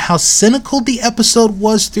seeing how cynical the episode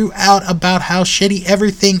was throughout about how shitty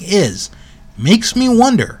everything is, makes me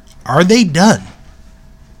wonder, are they done?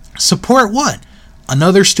 Support what?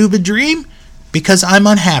 Another stupid dream? Because I'm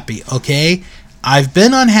unhappy, okay? I've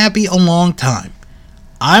been unhappy a long time.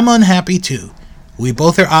 I'm unhappy too. We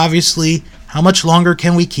both are obviously. How much longer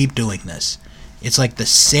can we keep doing this? It's like the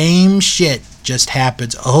same shit just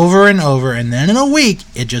happens over and over, and then in a week,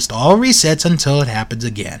 it just all resets until it happens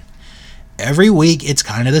again. Every week, it's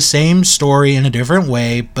kind of the same story in a different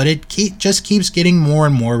way, but it just keeps getting more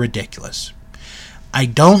and more ridiculous. I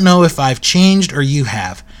don't know if I've changed or you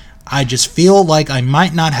have. I just feel like I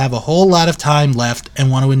might not have a whole lot of time left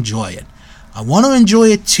and want to enjoy it. I want to enjoy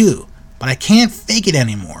it too, but I can't fake it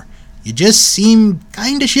anymore. You just seem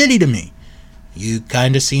kinda shitty to me. You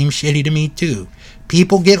kinda seem shitty to me too.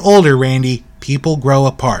 People get older, Randy. People grow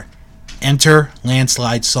apart. Enter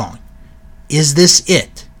Landslide Song. Is this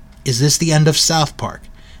it? Is this the end of South Park?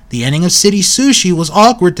 The ending of City Sushi was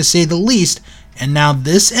awkward to say the least, and now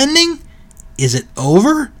this ending? Is it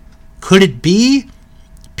over? Could it be?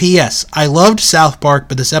 P.S. I loved South Park,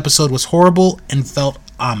 but this episode was horrible and felt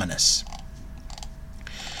ominous.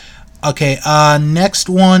 Okay, next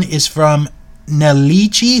one is from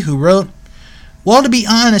Nelichi, who wrote, well, to be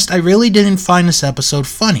honest, I really didn't find this episode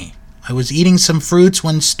funny. I was eating some fruits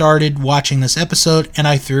when started watching this episode, and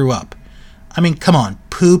I threw up. I mean, come on,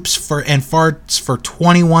 poops and farts for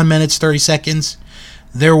 21 minutes, 30 seconds?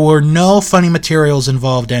 There were no funny materials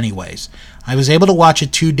involved anyways. I was able to watch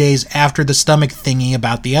it 2 days after the stomach thingy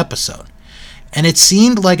about the episode. And it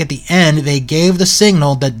seemed like at the end they gave the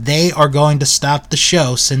signal that they are going to stop the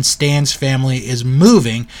show since Stan's family is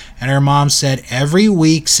moving, and her mom said every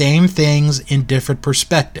week same things in different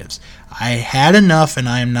perspectives. I had enough and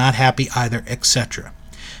I am not happy either, etc.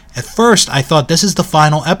 At first I thought this is the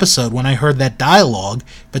final episode when I heard that dialogue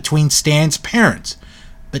between Stan's parents.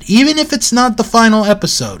 But even if it's not the final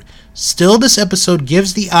episode, still this episode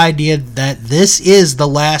gives the idea that this is the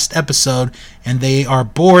last episode and they are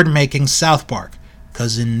bored making South Park,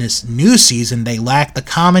 because in this new season they lack the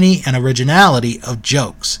comedy and originality of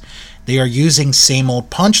jokes. They are using same old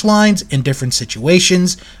punchlines in different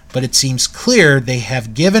situations, but it seems clear they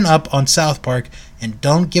have given up on South Park and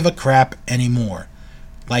don't give a crap anymore.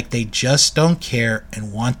 Like they just don't care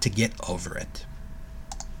and want to get over it.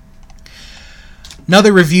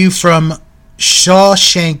 Another review from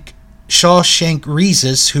Shawshank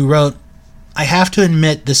Reeses, who wrote, I have to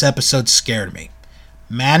admit this episode scared me.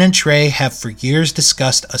 Matt and Trey have for years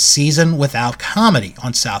discussed a season without comedy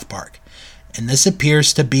on South Park, and this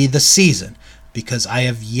appears to be the season, because I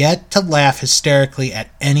have yet to laugh hysterically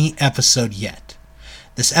at any episode yet.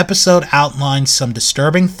 This episode outlines some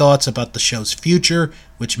disturbing thoughts about the show's future,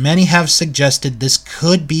 which many have suggested this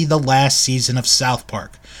could be the last season of South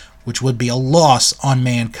Park, which would be a loss on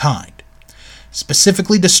mankind.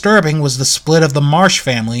 Specifically disturbing was the split of the Marsh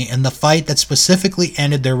family and the fight that specifically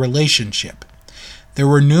ended their relationship. There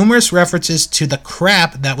were numerous references to the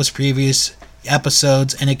crap that was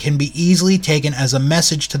episodes, and it can be easily taken as a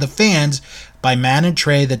message to the fans by Matt and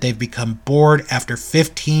Trey that they've become bored after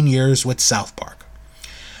 15 years with South Park.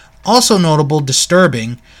 Also notable,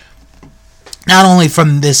 disturbing, not only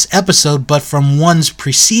from this episode, but from ones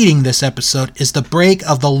preceding this episode, is the break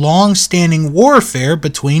of the long-standing warfare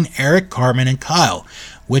between Eric Carmen and Kyle,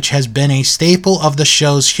 which has been a staple of the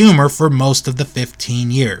show's humor for most of the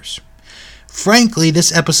 15 years. Frankly,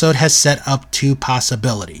 this episode has set up two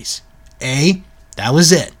possibilities. A, that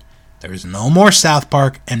was it. There was no more South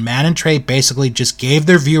Park, and Matt and Trey basically just gave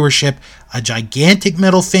their viewership a gigantic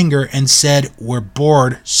middle finger and said, "We're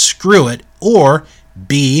bored, screw it." Or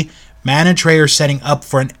B, Matt and Trey are setting up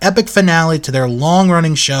for an epic finale to their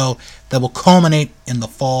long-running show that will culminate in the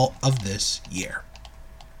fall of this year.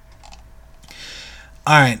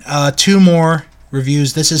 Alright, two more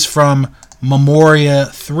reviews. This is from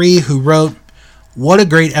Memoria3, who wrote, "What a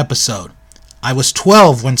great episode. I was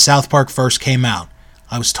 12 when South Park first came out.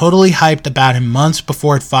 I was totally hyped about him months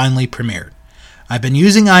before it finally premiered. I've been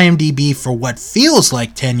using IMDb for what feels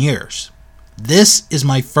like 10 years. This is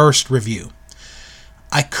my first review.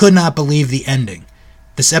 I could not believe the ending.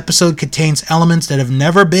 This episode contains elements that have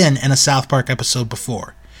never been in a South Park episode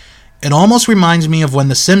before. It almost reminds me of when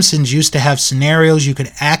The Simpsons used to have scenarios you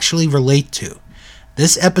could actually relate to.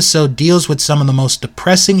 This episode deals with some of the most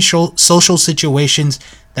depressing social situations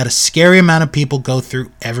that a scary amount of people go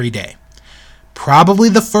through every day. Probably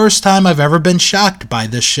the first time I've ever been shocked by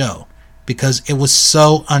this show, because it was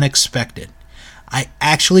so unexpected. I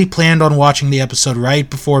actually planned on watching the episode right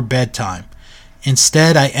before bedtime.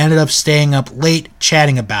 Instead, I ended up staying up late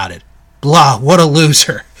chatting about it. Blah, what a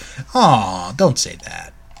loser." Aw, don't say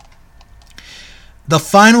that. The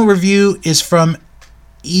final review is from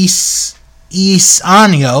Isanio,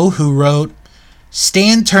 who wrote,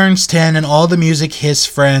 "Stan turns 10 and all the music his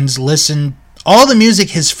friends listen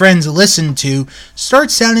to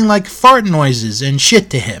starts sounding like fart noises and shit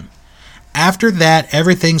to him. After that,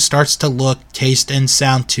 everything starts to look, taste, and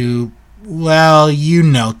sound to, well,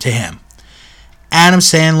 to him. Adam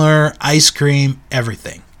Sandler, ice cream,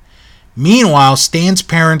 everything. Meanwhile, Stan's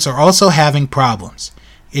parents are also having problems.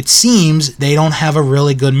 It seems they don't have a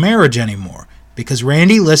really good marriage anymore, because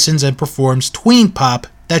Randy listens and performs tween pop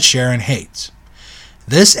that Sharon hates.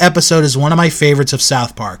 This episode is one of my favorites of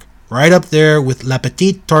South Park, right up there with La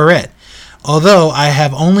Petite Tourette, although I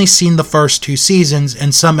have only seen the first 2 seasons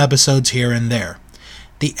and some episodes here and there.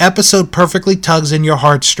 The episode perfectly tugs in your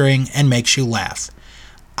heartstring and makes you laugh.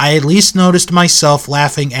 I at least noticed myself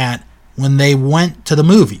laughing at when they went to the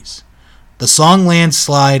movies. The song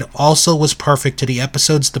Landslide also was perfect to the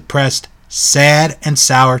episode's depressed, sad, and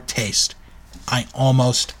sour taste. I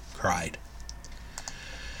almost cried."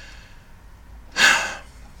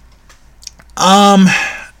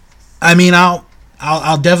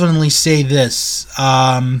 I'll definitely say this.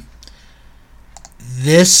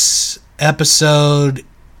 This episode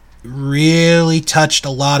really touched a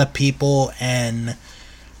lot of people, and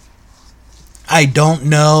I don't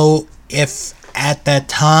know if at that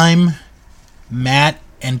time Matt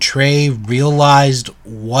and Trey realized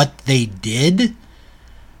what they did,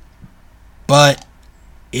 but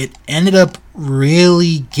it ended up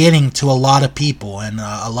really getting to a lot of people, and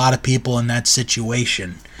a lot of people in that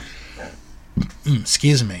situation.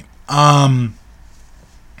 Excuse me.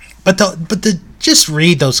 But to just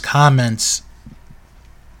read those comments,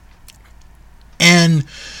 and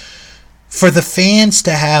for the fans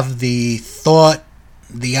to have the thought,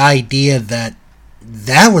 the idea that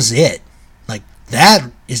was it, like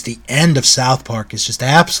that is the end of South Park, is just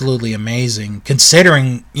absolutely amazing,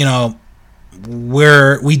 considering,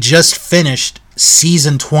 we just finished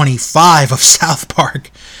season 25 of South Park.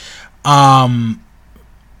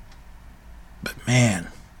 But man,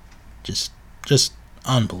 just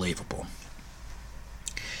unbelievable.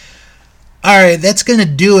 Alright, that's going to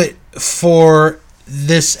do it for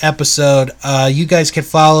this episode. You guys can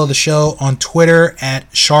follow the show on Twitter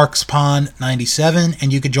at SharksPond97,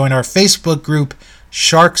 and you can join our Facebook group,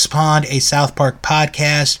 Sharks Pond, a South Park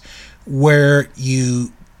podcast, where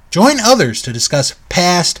you join others to discuss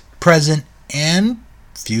past, present, and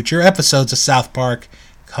future episodes of South Park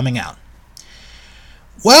coming out.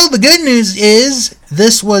 Well, the good news is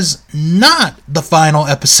this was not the final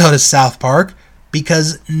episode of South Park,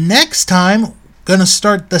 because next time we're going to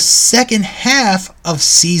start the second half of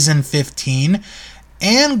season 15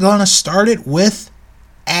 and going to start it with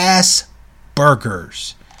Ass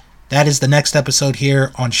Burgers. That is the next episode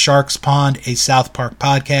here on Sharks Pond, a South Park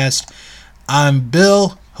podcast. I'm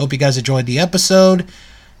Bill. Hope you guys enjoyed the episode,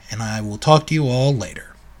 and I will talk to you all later.